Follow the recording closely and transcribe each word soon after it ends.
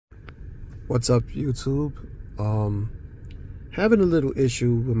What's up, YouTube? Having a little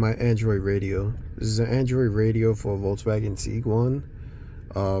issue with my Android radio. This is an Android radio for a Volkswagen Tiguan.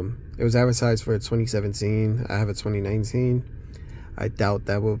 It was advertised for 2017. I have a 2019. I doubt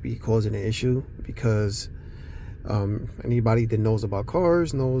that will be causing an issue because anybody that knows about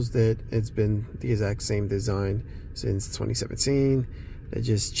cars knows that it's been the exact same design since 2017. They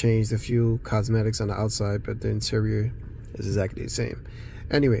just changed a few cosmetics on the outside, but the interior is exactly the same.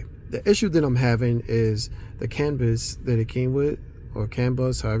 Anyway, the issue that I'm having is the canbus that it came with, or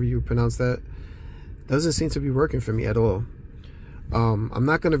canbus, however you pronounce that, doesn't seem to be working for me at all. I'm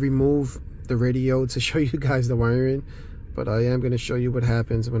not going to remove the radio to show you guys the wiring, but I am going to show you what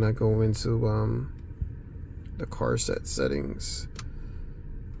happens when I go into the car settings.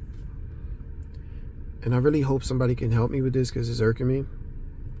 And I really hope somebody can help me with this because it's irking me.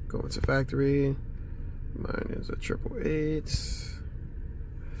 Go into factory. Mine is a 888.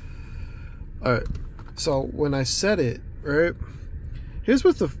 Alright, so when I set it, right, here's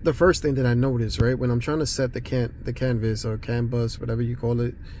what's the first thing that I noticed, right, when I'm trying to set the canvas or canbus, whatever you call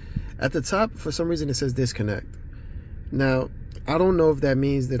it. At the top, for some reason, it says disconnect. Now, I don't know if that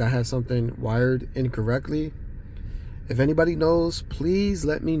means that I have something wired incorrectly. If anybody knows, please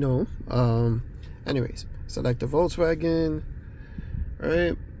let me know. Anyways, select the Volkswagen,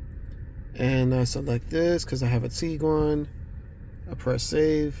 right, and I select this because I have a Tiguan. I press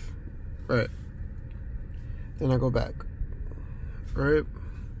save. Right, then I go back, right,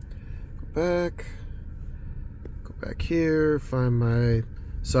 go back here, find my,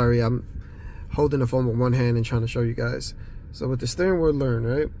 sorry, I'm holding the phone with one hand and trying to show you guys. So with the steering wheel learn,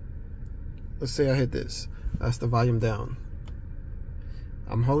 right, let's say I hit this, that's the volume down.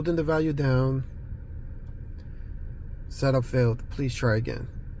 I'm holding the value down. Setup failed, please try again.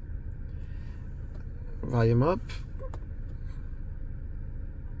 Volume up.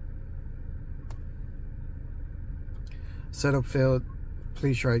 Setup failed,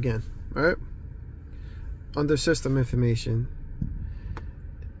 please try again. All right, under system information,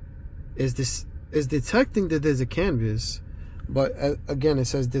 is detecting that there's a canvas, but again it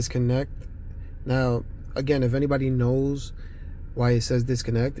says disconnect. Now again, if anybody knows why it says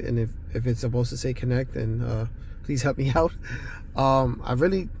disconnect and if it's supposed to say connect, then please help me out. I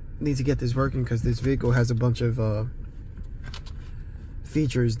really need to get this working because this vehicle has a bunch of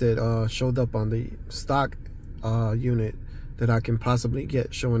features that showed up on the stock unit that I can possibly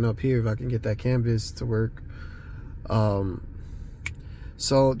get showing up here if I can get that canvas to work.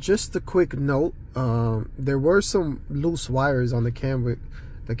 So just a quick note, there were some loose wires on the canbus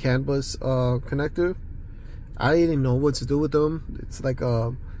connector. I didn't know what to do with them. It's like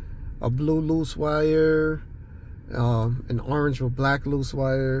a blue loose wire, an orange or black loose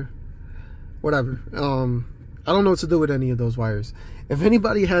wire, whatever. I don't know what to do with any of those wires. If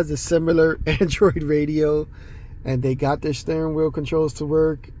anybody has a similar Android radio and they got their steering wheel controls to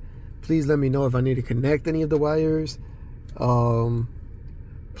work, please let me know if I need to connect any of the wires.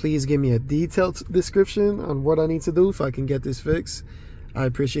 Please give me a detailed description on what I need to do if I can get this fixed. I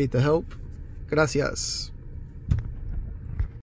appreciate the help. Gracias.